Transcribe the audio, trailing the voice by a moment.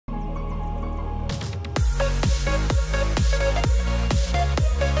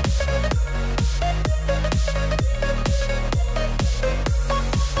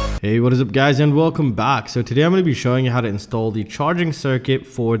Hey, what is up guys, and welcome back. So today I'm going to be showing you how to install the charging circuit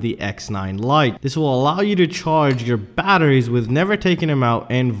for the X9 Lite. This will allow you to charge your batteries with never taking them out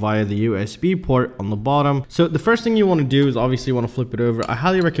and via the USB port on the bottom. So the first thing you want to do is obviously you want to flip it over. I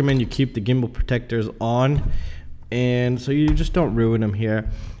highly recommend you keep the gimbal protectors on, and so you just don't ruin them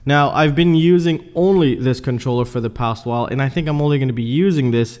here. Now, I've been using only this controller for the past while, and I think I'm only going to be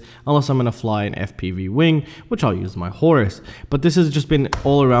using this unless I'm going to fly an FPV wing, which I'll use my Horus. But this has just been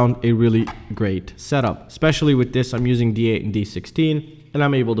all around a really great setup, especially with this. I'm using D8 and D16, and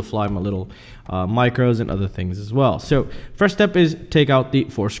I'm able to fly my little micros and other things as well. So first step is take out the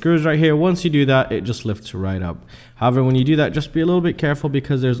 4 screws right here. Once you do that, it just lifts right up. However, when you do that, just be a little bit careful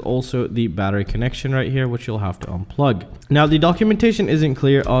because there's also the battery connection right here, which you'll have to unplug. Now, the documentation isn't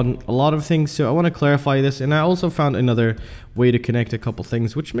clear on a lot of things, so I want to clarify this. And I also found another way to connect a couple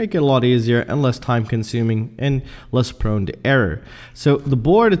things which make it a lot easier and less time consuming and less prone to error. So the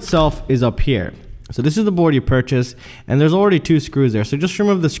board itself is up here. So this is the board you purchase, and there's already 2 screws there. So just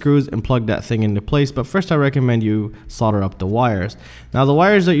remove the screws and plug that thing into place. But first I recommend you solder up the wires. Now the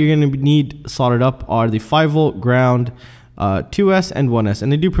wires that you're going to need soldered up are the 5-volt ground, 2S and 1S,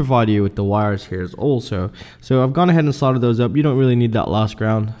 and they do provide you with the wires here also. So I've gone ahead and soldered those up. You don't really need that last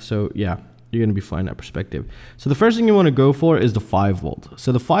ground. So yeah, you're going to be fine in that perspective. So the first thing you want to go for is the 5-volt.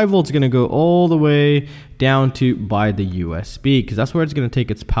 So the 5-volt is going to go all the way down to by the USB, because that's where it's going to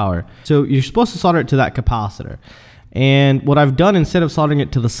take its power. So you're supposed to solder it to that capacitor. And what I've done, instead of soldering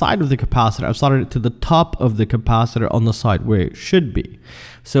it to the side of the capacitor, I've soldered it to the top of the capacitor on the side where it should be.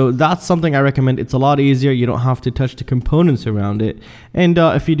 So that's something I recommend. It's a lot easier. You don't have to touch the components around it. And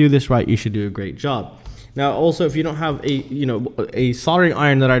if you do this right, you should do a great job. Now, also, if you don't have a soldering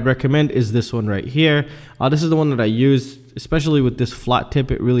iron, that I'd recommend is this one right here. This is the one that I used, especially with this flat tip.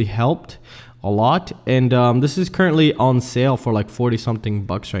 It really helped a lot, and this is currently on sale for like 40 something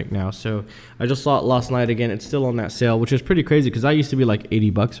bucks right now. So I just saw it last night again. It's still on that sale, which is pretty crazy because that used to be like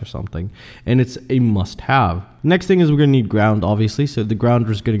 80 bucks or something, and it's a must-have. Next thing is we're gonna need ground, obviously. So the ground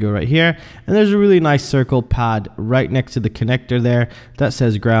is gonna go right here, and there's a really nice circle pad right next to the connector there that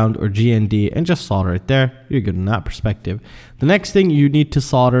says ground or GND, and just solder it there. You're good in that perspective. The next thing you need to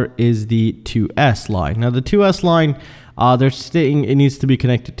solder is the 2S line. Now the 2S line, they're saying it needs to be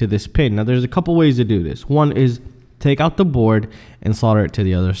connected to this pin. Now there's a couple ways to do this. One is take out the board and solder it to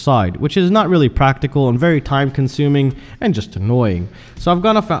the other side, which is not really practical and very time consuming and just annoying. So I've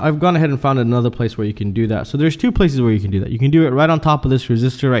gone ahead and found another place where you can do that. So there's 2 places where you can do that. You can do it right on top of this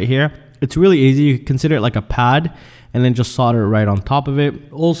resistor right here. It's really easy. You can consider it like a pad and then just solder it right on top of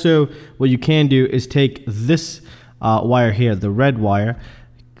it. Also, what you can do is take this wire here, the red wire,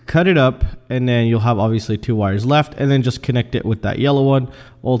 cut it up, and then you'll have obviously 2 wires left, and then just connect it with that yellow one,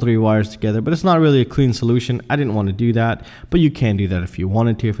 all 3 wires together. But it's not really a clean solution. I didn't want to do that, but you can do that if you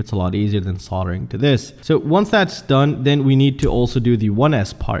wanted to, if it's a lot easier than soldering to this. So once that's done, then we need to also do the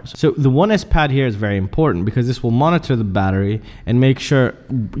 1S part. So the 1S pad here is very important because this will monitor the battery and make sure,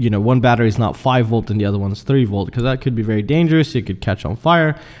 one battery is not 5-volt and the other one's 3-volt, because that could be very dangerous. It could catch on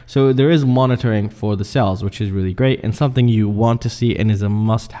fire. So there is monitoring for the cells, which is really great and something you want to see and is a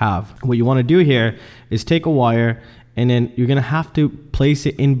must-have. What you want to do here is take a wire, and then you're gonna have to place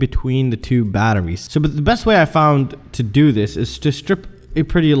it in between the 2 batteries. So, but the best way I found to do this is to strip a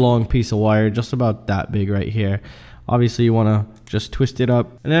pretty long piece of wire, just about that big right here. Obviously you wanna just twist it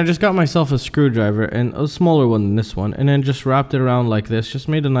up. And then I just got myself a screwdriver, and a smaller one than this one, and then just wrapped it around like this, just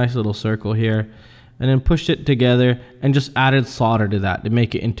made a nice little circle here, and then pushed it together and just added solder to that to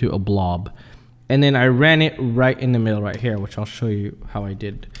make it into a blob. And then I ran it right in the middle right here, which I'll show you how I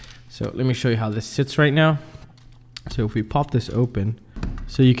did. So let me show you how this sits right now. So if we pop this open,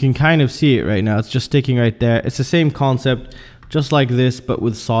 so you can kind of see it right now. It's just sticking right there. It's the same concept, just like this, but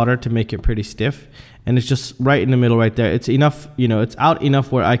with solder to make it pretty stiff. And it's just right in the middle right there. It's enough, it's out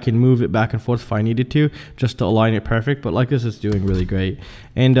enough where I can move it back and forth if I needed to, just to align it perfect. But like this, it's doing really great.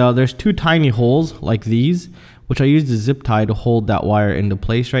 And there's 2 tiny holes like these, which I used a zip tie to hold that wire into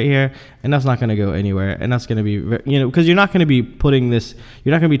place right here, and that's not going to go anywhere. And that's going to be, because you're not going to be putting this,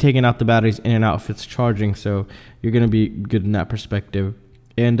 you're not going to be taking out the batteries in and out if it's charging, so you're going to be good in that perspective.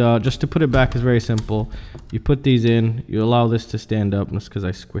 And just to put it back is very simple. You put these in, you allow this to stand up, and that's because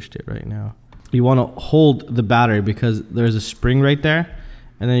I squished it right now. You want to hold the battery because there's a spring right there,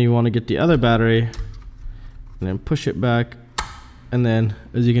 and then you want to get the other battery and then push it back, and then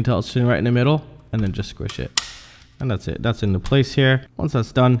as you can tell, it's sitting right in the middle, and then just squish it. And that's it. That's into place here. Once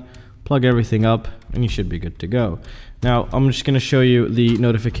that's done, plug everything up, and you should be good to go. Now, I'm just going to show you the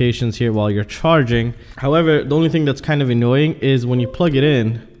notifications here while you're charging. However, the only thing that's kind of annoying is when you plug it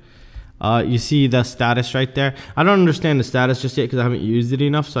in, You see the status right there. I don't understand the status just yet because I haven't used it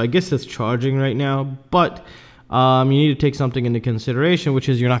enough, so I guess it's charging right now. But you need to take something into consideration, which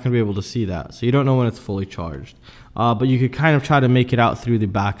is you're not going to be able to see that, so you don't know when it's fully charged. But you could kind of try to make it out through the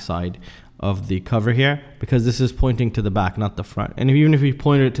back side of the cover here, because this is pointing to the back, not the front. And even if you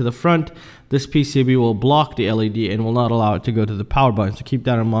point it to the front, this PCB will block the LED and will not allow it to go to the power button. So keep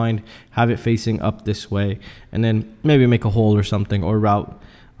that in mind, have it facing up this way, and then maybe make a hole or something, or route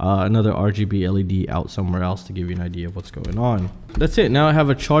another RGB LED out somewhere else to give you an idea of what's going on. That's it. Now I have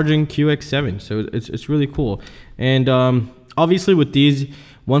a charging QX7, so it's really cool. And obviously with these,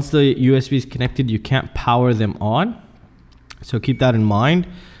 once the USB is connected, you can't power them on, so keep that in mind.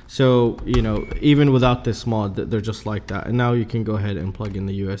 So, you know, even without this mod, they're just like that. And now you can go ahead and plug in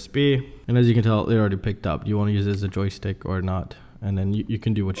the USB. And as you can tell, they already picked up. Do you want to use it as a joystick or not? And then you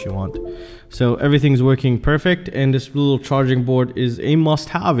can do what you want. So everything's working perfect. And this little charging board is a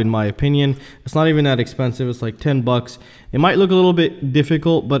must-have in my opinion. It's not even that expensive. It's like 10 bucks. It might look a little bit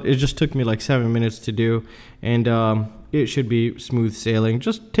difficult, but it just took me like 7 minutes to do. And it should be smooth sailing.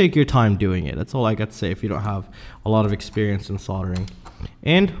 Just take your time doing it. That's all I got to say if you don't have a lot of experience in soldering.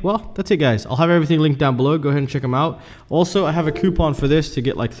 And well, that's it guys. I'll have everything linked down below. Go ahead and check them out. Also, I have a coupon for this to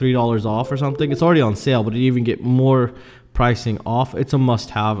get like $3 off or something. It's already on sale, but you even get more pricing off. It's a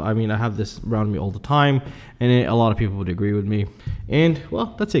must-have. I mean, I have this around me all the time, and a lot of people would agree with me. And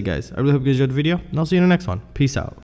well, that's it guys. I really hope you guys enjoyed the video, and I'll see you in the next one. Peace out.